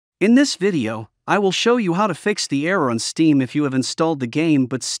In this video, I will show you how to fix the error on Steam if you have installed the game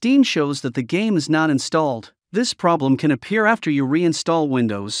but Steam shows that the game is not installed. This problem can appear after you reinstall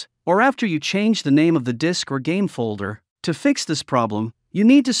Windows, or after you change the name of the disk or game folder. To fix this problem, you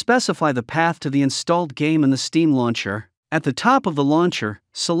need to specify the path to the installed game in the Steam launcher. At the top of the launcher,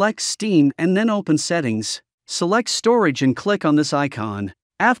 select Steam and then open Settings. Select Storage and click on this icon.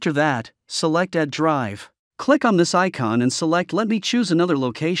 After that, select Add Drive. Click on this icon and select Let me choose another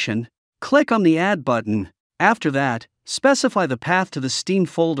location. Click on the Add button. After that, specify the path to the Steam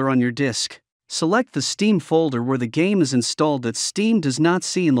folder on your disk. Select the Steam folder where the game is installed that Steam does not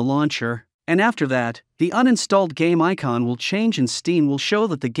see in the launcher, and after that, the uninstalled game icon will change and Steam will show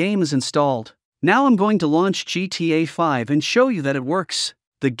that the game is installed. Now I'm going to launch GTA 5 and show you that it works.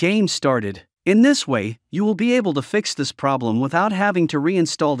 The game started. In this way, you will be able to fix this problem without having to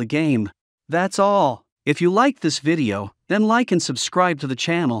reinstall the game. That's all. If you liked this video, then like and subscribe to the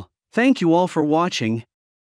channel. Thank you all for watching.